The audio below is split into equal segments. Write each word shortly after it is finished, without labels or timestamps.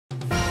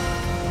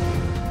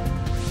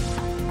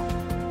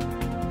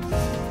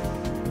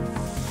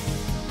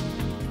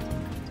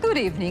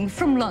Good evening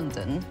from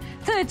London.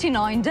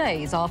 39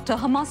 days after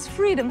Hamas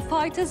freedom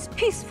fighters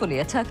peacefully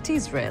attacked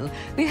Israel,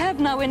 we have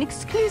now an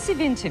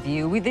exclusive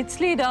interview with its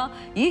leader,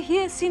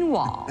 Yahya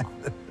Sinwar.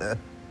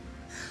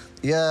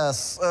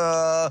 Yes,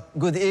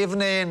 good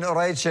evening,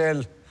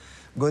 Rachel.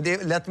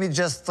 Let me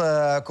just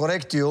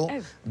correct you.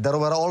 Oh. There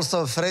were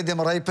also freedom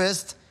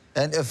rapists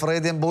and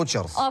freedom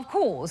butchers. Of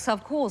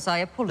course, I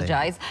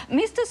apologize.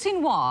 Mr.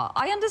 Sinwar,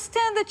 I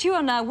understand that you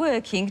are now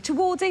working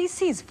towards a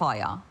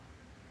ceasefire.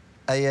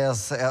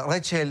 Yes,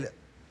 Rachel,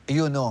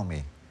 you know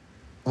me.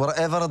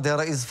 Wherever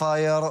there is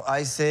fire,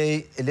 I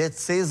say,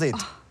 let's seize it.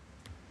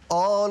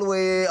 All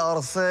we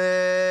are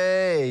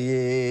saying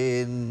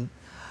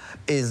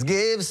is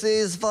give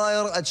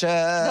ceasefire a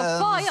chance. The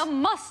fire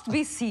must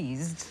be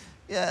seized.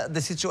 Yeah,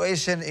 the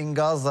situation in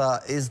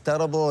Gaza is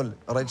terrible,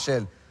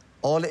 Rachel.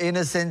 All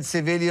innocent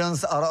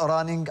civilians are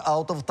running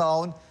out of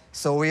town,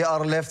 so we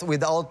are left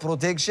without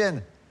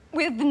protection.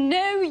 With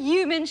no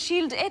human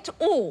shield at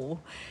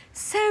all.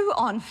 So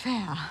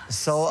unfair.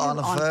 So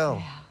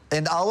unfair.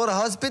 And our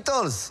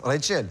hospitals,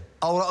 Rachel,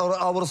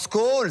 our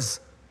schools,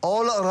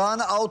 all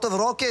run out of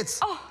rockets.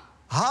 Oh.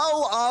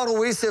 How are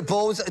we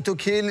supposed to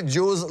kill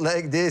Jews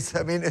like this?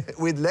 I mean,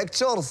 with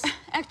lectures?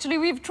 Actually,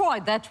 we've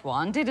tried that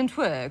one. Didn't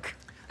work.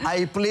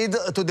 I plead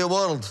to the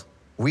world.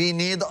 We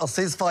need a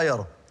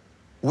ceasefire.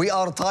 We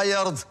are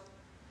tired.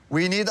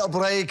 We need a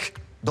break.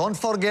 Don't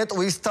forget,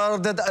 we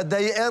started a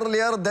day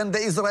earlier than the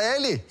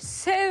Israeli.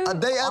 So a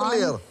day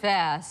earlier.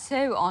 Unfair,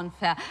 so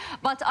unfair.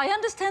 But I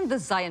understand the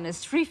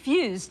Zionists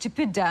refused to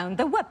put down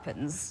the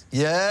weapons.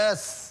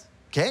 Yes.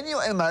 Can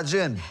you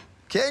imagine?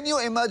 Can you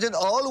imagine?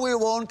 All we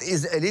want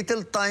is a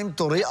little time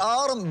to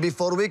rearm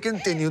before we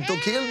continue to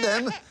kill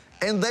them,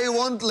 and they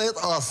won't let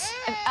us.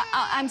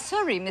 I'm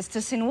sorry, Mr.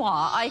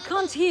 Sinwar. I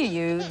can't hear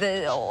you.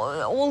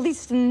 All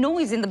this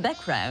noise in the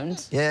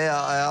background.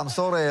 Yeah, I'm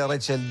sorry,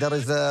 Rachel. There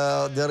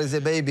is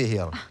a baby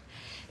here.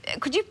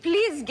 Could you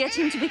please get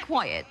him to be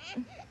quiet?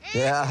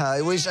 Yeah,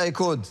 I wish I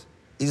could.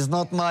 He's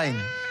not mine,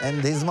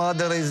 and his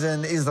mother is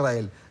in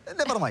Israel.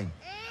 Never mind.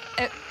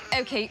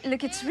 Okay,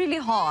 look, it's really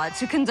hard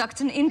to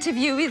conduct an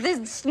interview with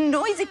this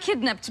noisy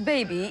kidnapped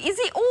baby. Is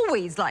he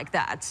always like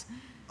that?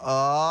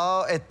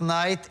 Oh, at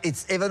night,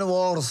 it's even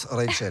worse,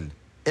 Rachel.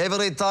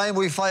 Every time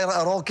we fire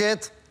a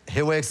rocket,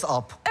 he wakes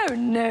up. Oh,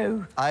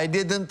 no. I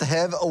didn't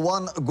have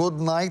one good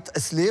night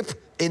sleep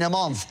in a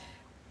month.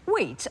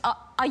 Wait,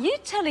 are you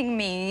telling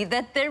me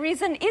that there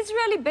is an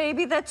Israeli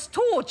baby that's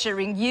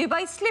torturing you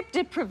by sleep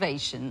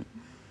deprivation?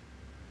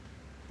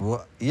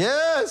 What?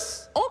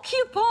 Yes!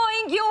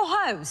 Occupying your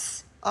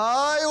house?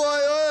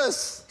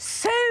 Yes!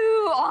 So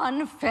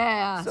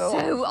unfair,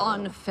 so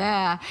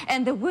unfair.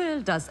 And the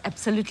world does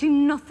absolutely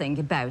nothing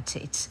about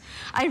it.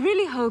 I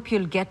really hope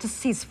you'll get a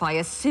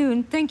ceasefire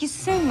soon. Thank you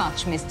so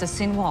much, Mr.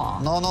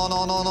 Sinwar.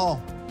 No.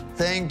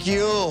 Thank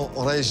you,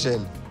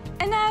 Rachel.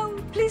 And now,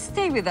 please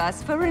stay with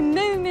us for a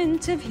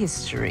moment of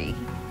history.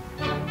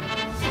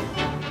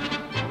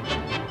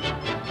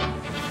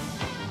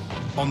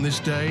 On this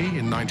day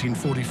in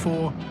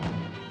 1944,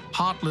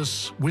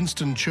 heartless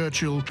Winston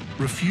Churchill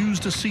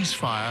refused a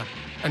ceasefire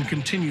and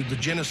continued the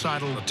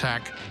genocidal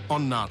attack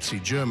on Nazi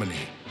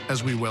Germany.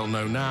 As we well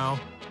know now,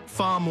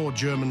 far more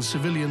German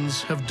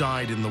civilians have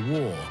died in the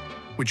war,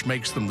 which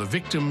makes them the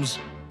victims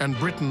and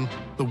Britain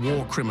the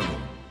war criminal.